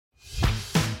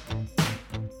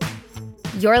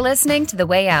You're listening to The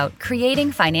Way Out,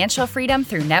 Creating Financial Freedom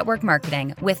Through Network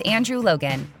Marketing with Andrew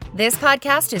Logan. This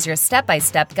podcast is your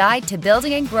step-by-step guide to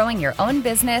building and growing your own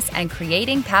business and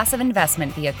creating passive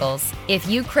investment vehicles. If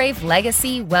you crave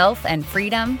legacy, wealth, and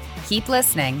freedom, keep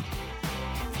listening.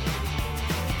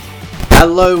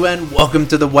 Hello and welcome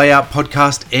to the Way Out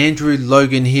podcast. Andrew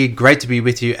Logan here. Great to be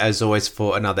with you as always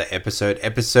for another episode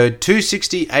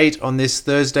 268 on this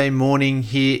Thursday morning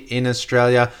here in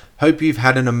Australia. Hope you've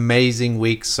had an amazing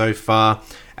week so far.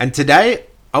 And today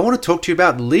I want to talk to you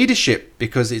about leadership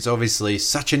because it's obviously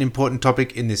such an important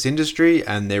topic in this industry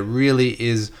and there really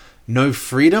is no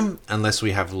freedom unless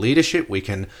we have leadership. We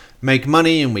can make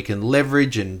money and we can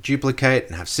leverage and duplicate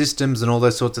and have systems and all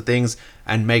those sorts of things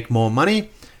and make more money.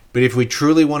 But if we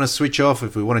truly want to switch off,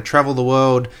 if we want to travel the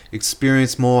world,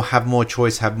 experience more, have more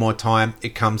choice, have more time,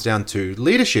 it comes down to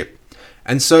leadership.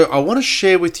 And so I want to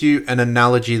share with you an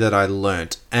analogy that I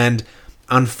learned. And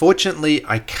unfortunately,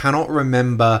 I cannot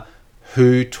remember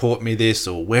who taught me this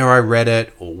or where I read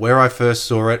it or where I first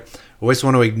saw it. I always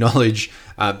want to acknowledge,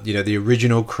 the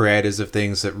original creators of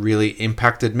things that really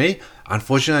impacted me.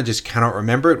 Unfortunately, I just cannot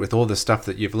remember it with all the stuff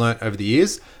that you've learned over the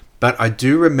years. But I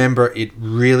do remember it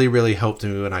really, really helped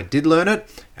me when I did learn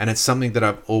it. And it's something that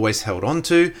I've always held on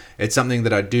to. It's something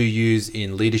that I do use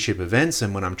in leadership events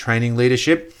and when I'm training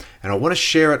leadership. And I want to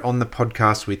share it on the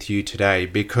podcast with you today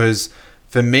because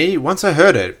for me, once I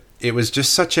heard it, it was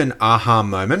just such an aha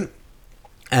moment.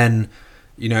 And,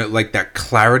 like that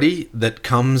clarity that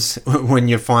comes when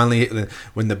you finally,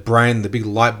 when the brain, the big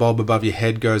light bulb above your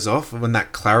head goes off, when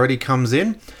that clarity comes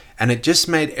in. And it just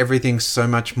made everything so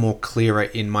much more clearer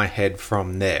in my head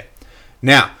from there.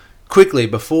 Now, quickly,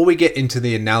 before we get into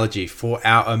the analogy, for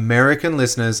our American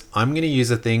listeners, I'm going to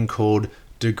use a thing called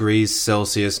degrees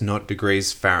Celsius, not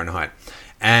degrees Fahrenheit.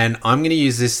 And I'm going to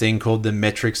use this thing called the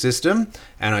metric system.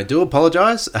 And I do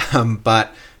apologize,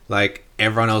 but like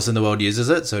everyone else in the world uses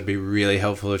it, so it'd be really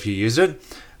helpful if you use it.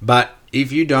 But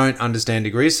if you don't understand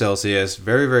degrees Celsius,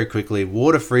 very, very quickly,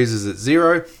 water freezes at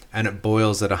 0 and it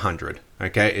boils at 100.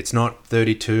 Okay, it's not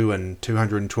 32 and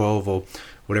 212 or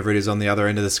whatever it is on the other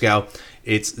end of the scale.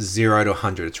 It's 0 to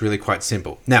 100. It's really quite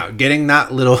simple. Now, getting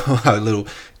that little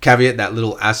caveat, that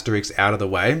little asterisk out of the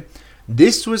way,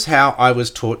 this was how I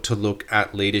was taught to look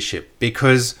at leadership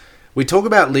because we talk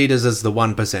about leaders as the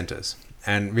 1%ers.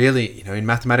 And really, in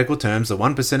mathematical terms, the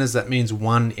 1%ers, that means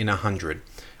 1 in 100.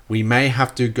 We may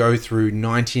have to go through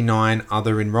 99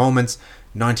 other enrollments,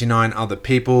 99 other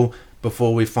people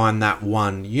before we find that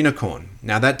one unicorn.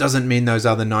 Now, that doesn't mean those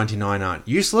other 99 aren't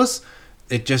useless.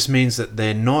 It just means that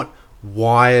they're not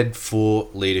wired for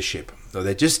leadership. So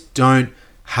they just don't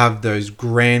have those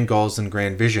grand goals and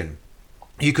grand vision.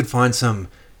 You could find some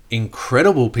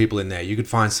incredible people in there. You could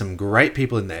find some great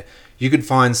people in there. You could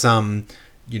find some,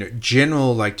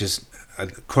 general, like just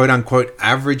quote unquote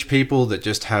average people that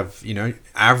just have,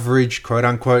 average quote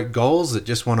unquote goals that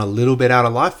just want a little bit out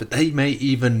of life, but they may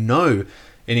even know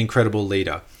an incredible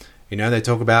leader. They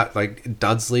talk about like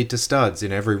duds lead to studs,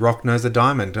 every rock knows a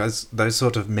diamond, those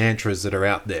sort of mantras that are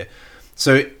out there.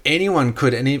 So anyone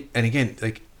could, and again,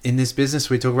 like in this business,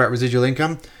 we talk about residual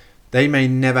income. They may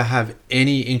never have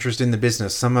any interest in the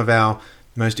business. Some of our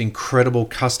most incredible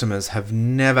customers have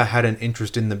never had an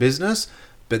interest in the business,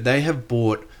 but they have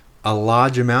bought a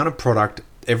large amount of product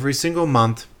every single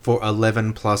month for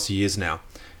 11 plus years now.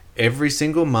 Every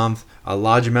single month, a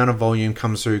large amount of volume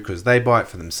comes through because they buy it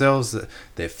for themselves,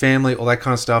 their family, all that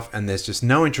kind of stuff. And there's just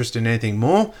no interest in anything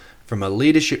more. From a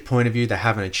leadership point of view, they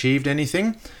haven't achieved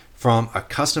anything. From a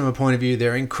customer point of view,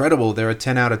 they're incredible. They're a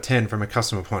 10 out of 10 from a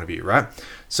customer point of view, right?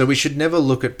 So we should never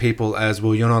look at people as,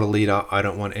 well, you're not a leader. I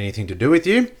don't want anything to do with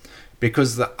you.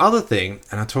 Because the other thing,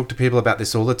 and I talk to people about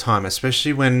this all the time,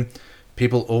 especially when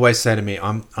people always say to me,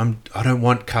 I don't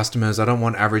want customers. I don't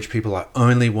want average people. I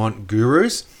only want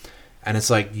gurus. And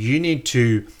it's like, you need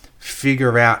to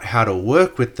figure out how to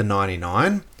work with the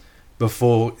 99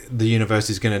 before the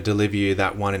universe is going to deliver you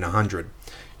that 1 in 100.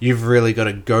 You've really got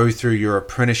to go through your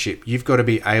apprenticeship. You've got to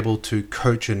be able to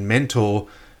coach and mentor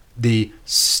the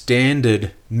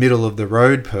standard middle of the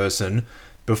road person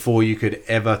before you could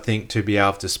ever think to be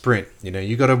able to sprint.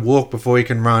 You got to walk before you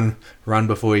can run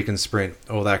before you can sprint,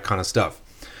 all that kind of stuff.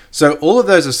 So all of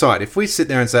those aside, if we sit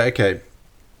there and say, okay,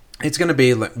 it's going to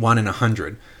be like 1 in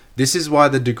 100, this is why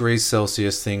the degrees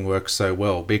Celsius thing works so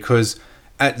well, because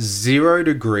at 0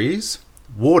 degrees,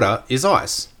 water is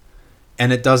ice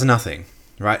and it does nothing,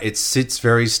 right? It sits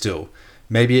very still.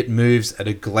 Maybe it moves at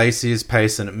a glacier's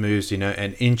pace and it moves,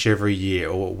 an inch every year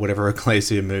or whatever a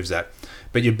glacier moves at.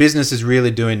 But your business is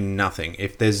really doing nothing.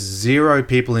 If there's 0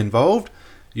 people involved,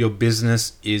 your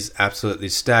business is absolutely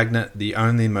stagnant. The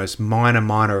only most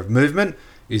minor of movement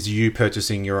is you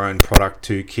purchasing your own product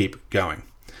to keep going.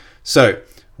 So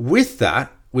with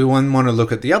that, we want to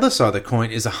look at the other side of the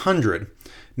coin is 100.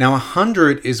 Now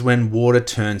 100 is when water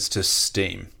turns to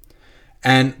steam.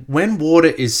 And when water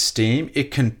is steam, it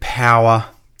can power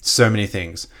so many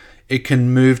things. It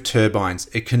can move turbines.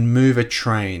 It can move a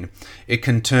train. It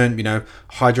can turn,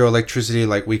 hydroelectricity,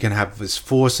 like we can have this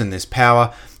force and this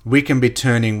power. We can be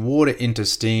turning water into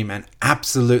steam and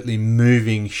absolutely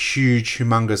moving huge,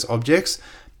 humongous objects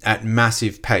at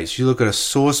massive pace. You look at a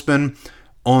saucepan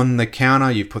on the counter,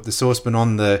 you put the saucepan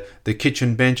on the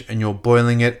kitchen bench and you're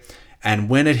boiling it. And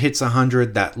when it hits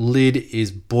 100, that lid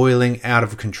is boiling out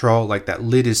of control. Like that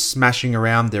lid is smashing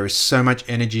around. There is so much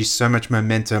energy, so much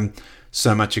momentum,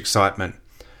 so much excitement.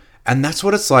 And that's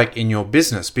what it's like in your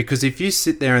business. Because if you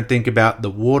sit there and think about the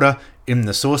water in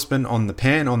the saucepan, on the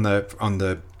pan, on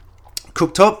the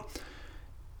cooktop,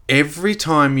 every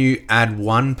time you add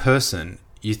one person,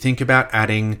 you think about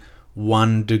adding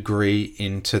 1 degree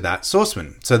into that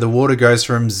saucepan. So the water goes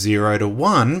from 0 to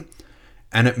 1,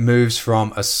 and it moves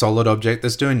from a solid object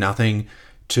that's doing nothing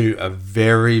to a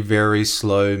very, very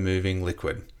slow moving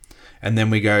liquid. And then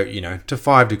we go, to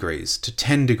 5 degrees, to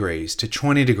 10 degrees, to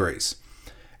 20 degrees.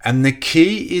 And the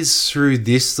key is through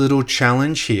this little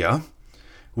challenge here.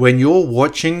 When you're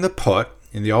watching the pot,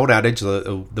 in the old adage,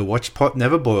 the watch pot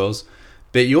never boils,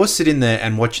 but you're sitting there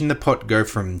and watching the pot go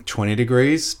from 20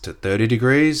 degrees to 30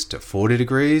 degrees to 40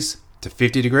 degrees to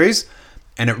 50 degrees,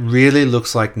 and it really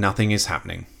looks like nothing is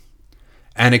happening.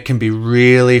 And it can be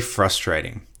really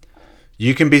frustrating.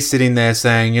 You can be sitting there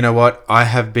saying, you know what, I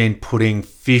have been putting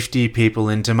 50 people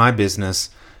into my business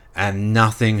and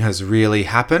nothing has really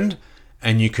happened,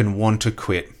 and you can want to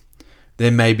quit. There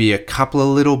may be a couple of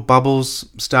little bubbles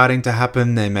starting to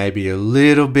happen. There may be a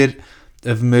little bit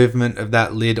of movement of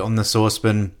that lid on the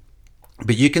saucepan,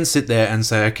 but you can sit there and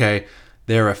say, okay,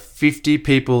 there are 50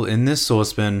 people in this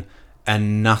saucepan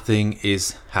and nothing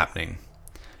is happening.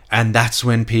 And that's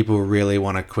when people really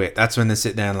want to quit. That's when they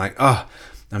sit down like, oh,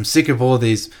 I'm sick of all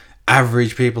these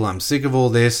average people. I'm sick of all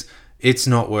this. It's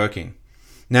not working.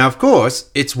 Now, of course,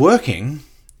 it's working.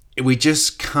 We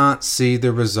just can't see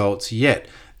the results yet.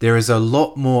 There is a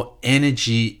lot more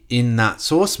energy in that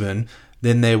saucepan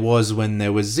than there was when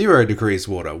there was 0 degrees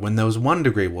water, when there was 1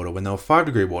 degree water, when there was 5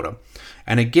 degree water.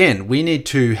 And again, we need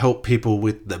to help people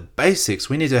with the basics.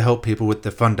 We need to help people with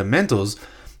the fundamentals.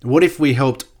 What if we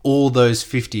helped all those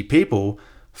 50 people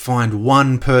find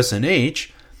one person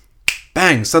each?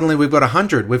 Bang, suddenly we've got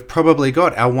 100. We've probably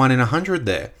got our 1 in 100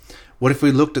 there. What if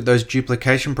we looked at those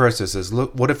duplication processes?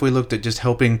 What if we looked at just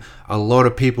helping a lot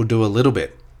of people do a little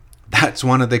bit? That's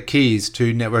one of the keys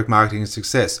to network marketing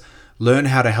success. Learn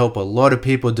how to help a lot of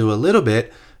people do a little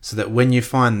bit so that when you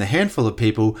find the handful of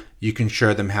people, you can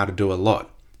show them how to do a lot.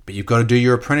 But you've got to do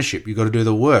your apprenticeship. You've got to do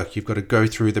the work. You've got to go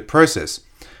through the process.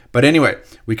 But anyway,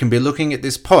 we can be looking at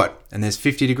this pot and there's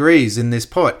 50 degrees in this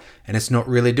pot and it's not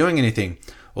really doing anything.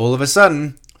 All of a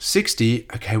sudden, 60,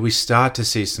 okay, we start to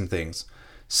see some things.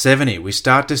 70, we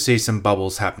start to see some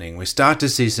bubbles happening. We start to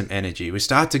see some energy. We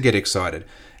start to get excited.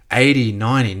 80,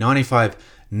 90, 95,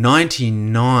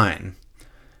 99.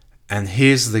 And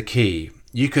here's the key.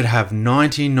 You could have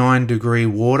 99 degree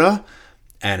water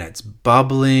and it's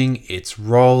bubbling, it's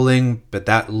rolling, but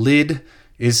that lid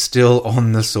is still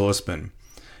on the saucepan.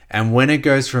 And when it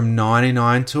goes from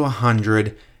 99 to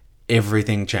 100,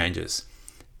 everything changes.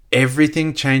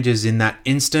 Everything changes in that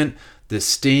instant. The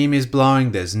steam is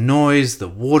blowing, there's noise, the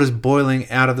water's boiling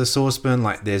out of the saucepan,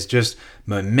 like there's just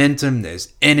momentum,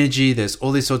 there's energy, there's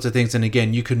all these sorts of things. And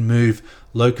again, you can move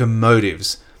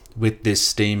locomotives with this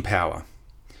steam power.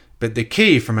 But the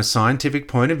key from a scientific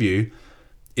point of view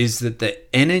is that the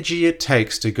energy it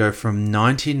takes to go from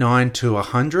 99 to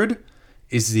 100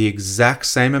 is the exact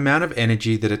same amount of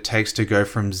energy that it takes to go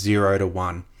from 0 to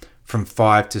 1, from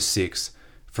 5 to 6,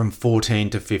 from 14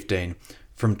 to 15,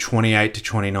 from 28 to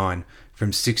 29,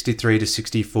 from 63 to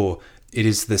 64. It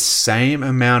is the same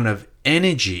amount of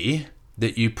energy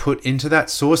that you put into that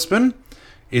saucepan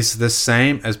is the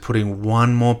same as putting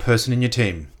one more person in your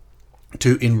team.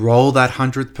 To enroll that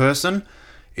 100th person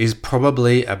is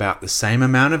probably about the same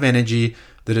amount of energy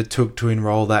that it took to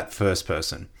enroll that first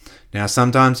person. Now,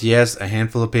 sometimes, yes, a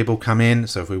handful of people come in.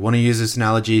 So if we want to use this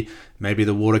analogy, maybe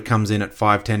the water comes in at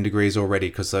 5-10 degrees already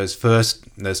because those first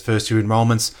 2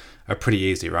 enrollments are pretty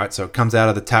easy, right? So it comes out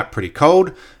of the tap pretty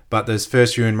cold, but those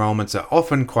first few enrollments are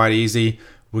often quite easy.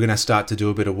 We're going to start to do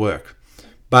a bit of work.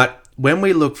 But when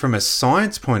we look from a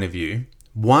science point of view,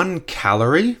 1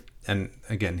 calorie, and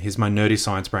again, here's my nerdy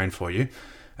science brain for you,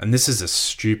 and this is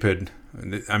this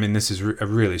is a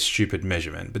really stupid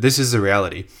measurement, but this is the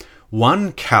reality.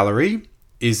 1 calorie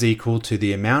is equal to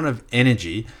the amount of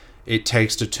energy it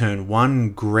takes to turn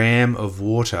 1 gram of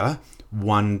water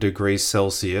 1 degree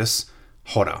Celsius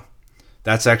hotter.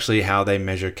 That's actually how they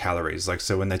measure calories. Like,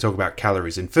 so when they talk about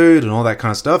calories in food and all that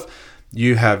kind of stuff,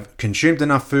 you have consumed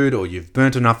enough food or you've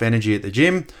burnt enough energy at the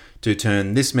gym to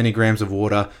turn this many grams of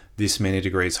water this many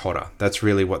degrees hotter. That's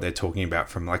really what they're talking about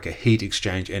from like a heat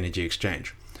exchange, energy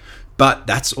exchange. But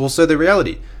that's also the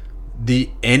reality.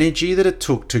 The energy that it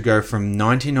took to go from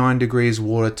 99 degrees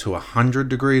water to 100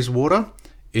 degrees water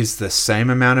is the same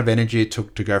amount of energy it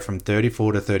took to go from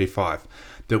 34 to 35.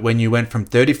 But when you went from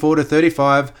 34 to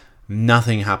 35,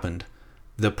 nothing happened.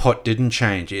 The pot didn't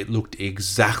change. It looked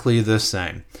exactly the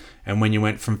same. And when you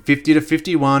went from 50 to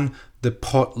 51, the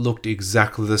pot looked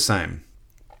exactly the same.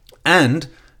 And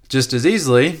just as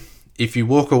easily, if you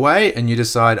walk away and you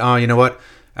decide, oh, you know what?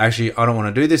 Actually, I don't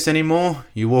want to do this anymore.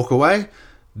 You walk away,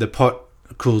 the pot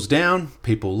cools down,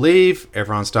 people leave,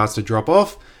 everyone starts to drop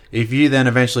off. If you then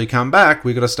eventually come back,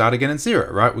 we've got to start again at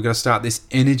zero, right? We've got to start this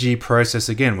energy process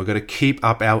again. We've got to keep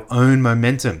up our own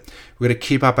momentum. We've got to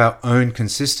keep up our own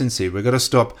consistency. We've got to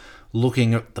stop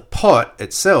looking at the pot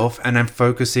itself and then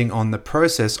focusing on the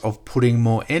process of putting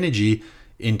more energy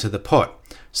into the pot.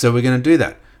 So we're going to do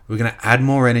that. We're going to add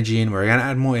more energy in. We're going to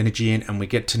add more energy in, and we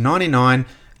get to 99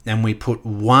 and we put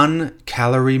 1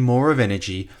 calorie more of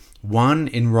energy, 1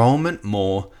 enrollment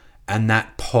more, and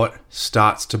that pot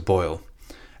starts to boil.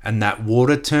 And that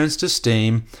water turns to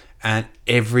steam and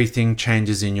everything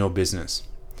changes in your business.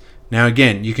 Now,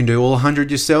 again, you can do all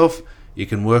 100 yourself. You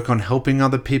can work on helping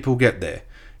other people get there.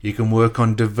 You can work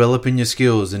on developing your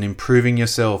skills and improving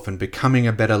yourself and becoming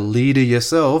a better leader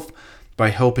yourself by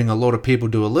helping a lot of people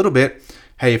do a little bit.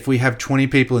 Hey, if we have 20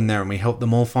 people in there and we help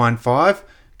them all find 5,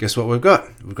 guess what we've got?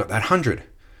 We've got that 100,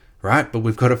 right? But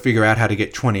we've got to figure out how to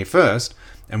get 20 first.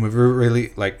 And we've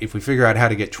really, if we figure out how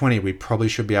to get 20, we probably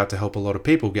should be able to help a lot of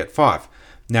people get 5.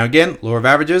 Now, again, law of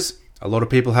averages, a lot of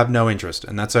people have no interest,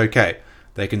 and that's okay.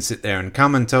 They can sit there and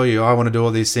come and tell you, I want to do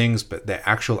all these things, but their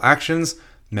actual actions,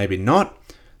 maybe not.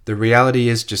 The reality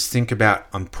is, just think about,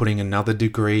 I'm putting another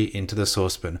degree into the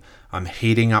saucepan. I'm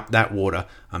heating up that water.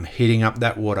 I'm heating up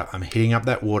that water. I'm heating up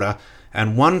that water.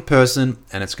 And one person,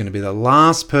 and it's going to be the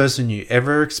last person you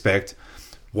ever expect,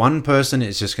 one person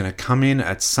is just going to come in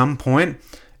at some point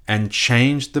and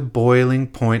change the boiling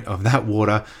point of that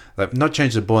water. Not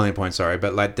change the boiling point, sorry,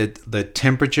 but the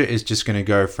temperature is just going to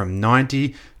go from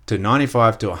 90 to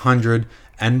 95 to 100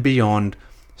 and beyond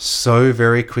so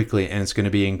very quickly, and it's going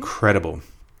to be incredible.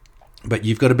 But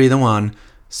you've got to be the one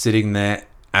sitting there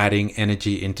adding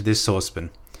energy into this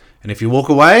saucepan. And if you walk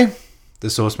away,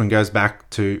 the saucepan goes back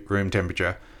to room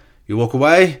temperature. You walk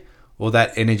away, all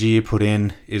that energy you put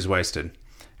in is wasted.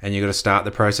 And you've got to start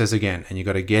the process again. And you've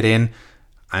got to get in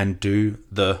and do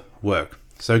the work.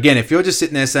 So again, if you're just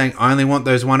sitting there saying, I only want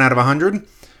those 1 out of 100,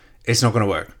 it's not going to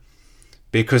work.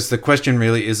 Because the question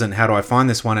really isn't, how do I find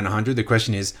this 1 in 100? The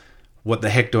question is, what the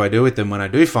heck do I do with them when I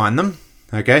do find them?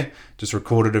 Okay, just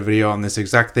recorded a video on this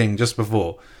exact thing just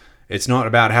before. It's not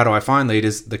about how do I find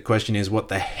leaders. The question is, what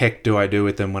the heck do I do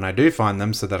with them when I do find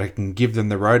them so that I can give them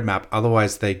the roadmap?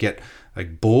 Otherwise, they get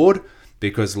bored.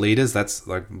 Because leaders, that's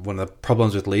one of the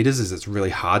problems with leaders is it's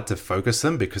really hard to focus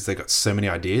them because they've got so many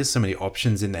ideas, so many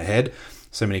options in their head,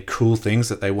 so many cool things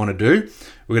that they want to do.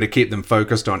 We're going to keep them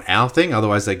focused on our thing.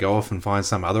 Otherwise, they go off and find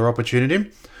some other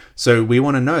opportunity. So we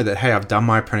want to know that, hey, I've done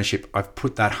my apprenticeship. I've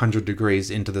put that 100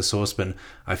 degrees into the saucepan.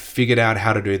 I've figured out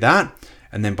how to do that.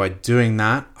 And then by doing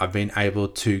that, I've been able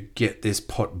to get this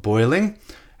pot boiling.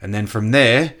 And then from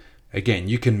there, again,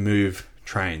 you can move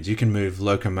trains. You can move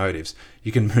locomotives.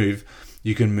 You can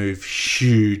move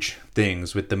huge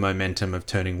things with the momentum of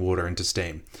turning water into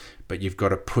steam. But you've got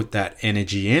to put that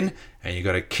energy in, and you've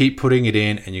got to keep putting it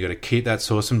in, and you've got to keep that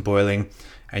saucepan boiling.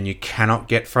 And you cannot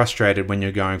get frustrated when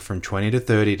you're going from 20 to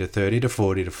 30 to 30 to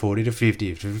 40 to 40 to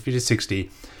 50 to 50 to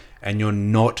 60, and you're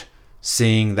not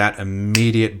seeing that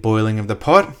immediate boiling of the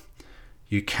pot.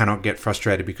 You cannot get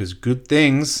frustrated because good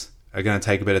things are going to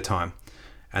take a bit of time.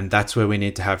 And that's where we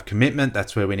need to have commitment.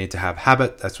 That's where we need to have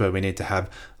habit. That's where we need to have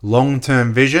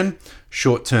long-term vision,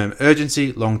 short-term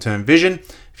urgency, long-term vision.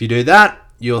 If you do that,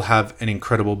 you'll have an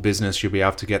incredible business. You'll be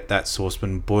able to get that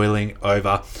saucepan boiling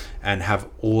over and have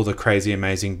all the crazy,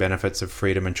 amazing benefits of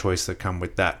freedom and choice that come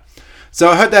with that. So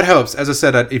I hope that helps. As I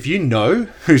said, if you know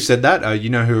who said that, you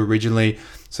know who originally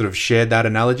sort of shared that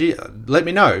analogy, let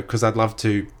me know, because I'd love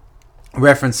to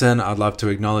referencing, I'd love to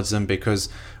acknowledge them, because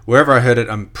wherever I heard it,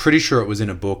 I'm pretty sure it was in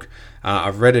a book.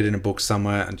 I've read it in a book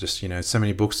somewhere, and just, so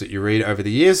many books that you read over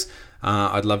the years.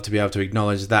 I'd love to be able to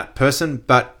acknowledge that person.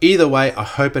 But either way, I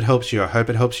hope it helps you. I hope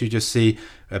it helps you just see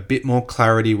a bit more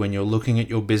clarity when you're looking at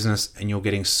your business and you're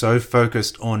getting so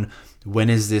focused on when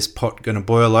is this pot going to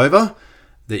boil over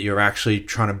that you're actually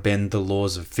trying to bend the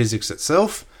laws of physics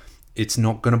itself. It's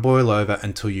not going to boil over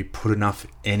until you put enough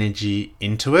energy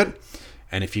into it.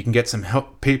 And if you can get some other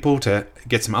people to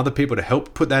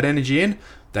help put that energy in,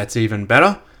 that's even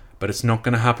better. But it's not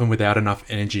going to happen without enough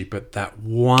energy. But that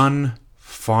one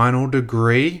final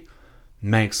degree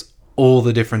makes all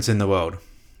the difference in the world.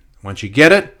 Once you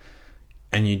get it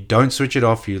and you don't switch it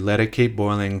off, you let it keep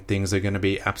boiling, things are going to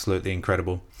be absolutely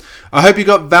incredible. I hope you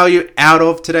got value out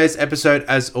of today's episode.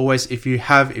 As always, if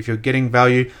you're getting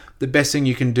value, the best thing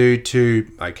you can do to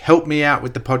help me out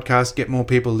with the podcast, get more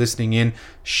people listening in,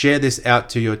 share this out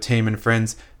to your team and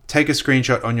friends. Take a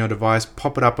screenshot on your device,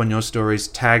 pop it up on your stories,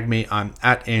 tag me. I'm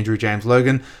at Andrew James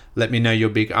Logan. Let me know your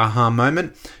big aha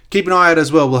moment. Keep an eye out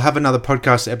as well. We'll have another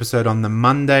podcast episode on the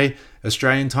Monday,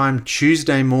 Australian time,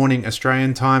 Tuesday morning,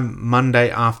 Australian time, Monday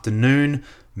afternoon,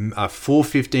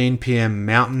 4:15 p.m.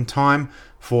 Mountain time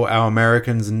for our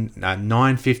Americans,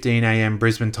 9:15 a.m.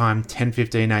 Brisbane time,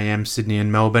 10:15 a.m. Sydney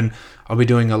and Melbourne. I'll be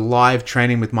doing a live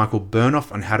training with Michael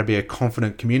Burnoff on how to be a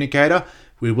confident communicator.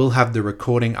 We will have the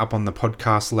recording up on the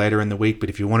podcast later in the week, but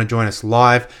if you want to join us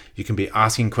live, you can be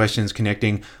asking questions,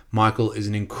 connecting. Michael is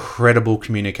an incredible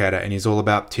communicator, and he's all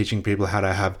about teaching people how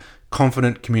to have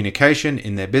confident communication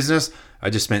in their business. I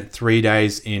just spent 3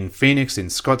 days in Phoenix, in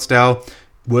Scottsdale,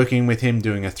 working with him,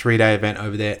 doing a 3-day event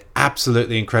over there.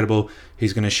 Absolutely incredible.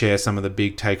 He's going to share some of the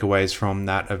big takeaways from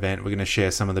that event. We're going to share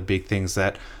some of the big things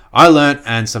that I learned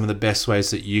and some of the best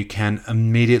ways that you can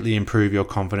immediately improve your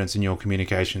confidence in your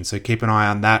communication. So keep an eye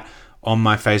on that on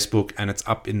my Facebook, and it's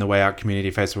up in the Way Out Community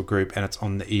Facebook group, and it's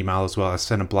on the email as well. I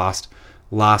sent a blast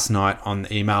last night on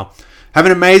the email. Have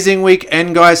an amazing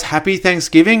weekend, guys. Happy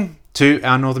Thanksgiving to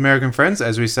our North American friends,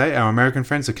 as we say, our American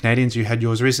friends, the Canadians. You had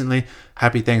yours recently.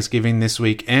 Happy Thanksgiving this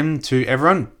weekend to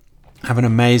everyone. Have an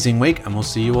amazing week, and we'll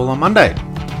see you all on Monday.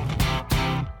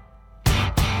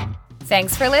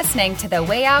 Thanks for listening to The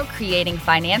Way Out, Creating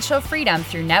Financial Freedom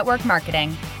Through Network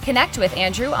Marketing. Connect with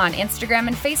Andrew on Instagram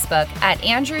and Facebook at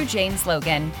Andrew James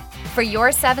Logan. For your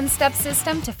 7-step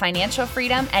system to financial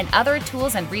freedom and other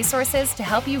tools and resources to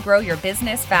help you grow your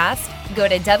business fast, go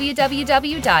to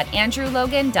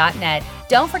www.andrewlogan.net.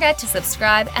 Don't forget to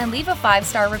subscribe and leave a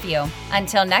 5-star review.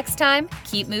 Until next time,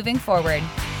 keep moving forward.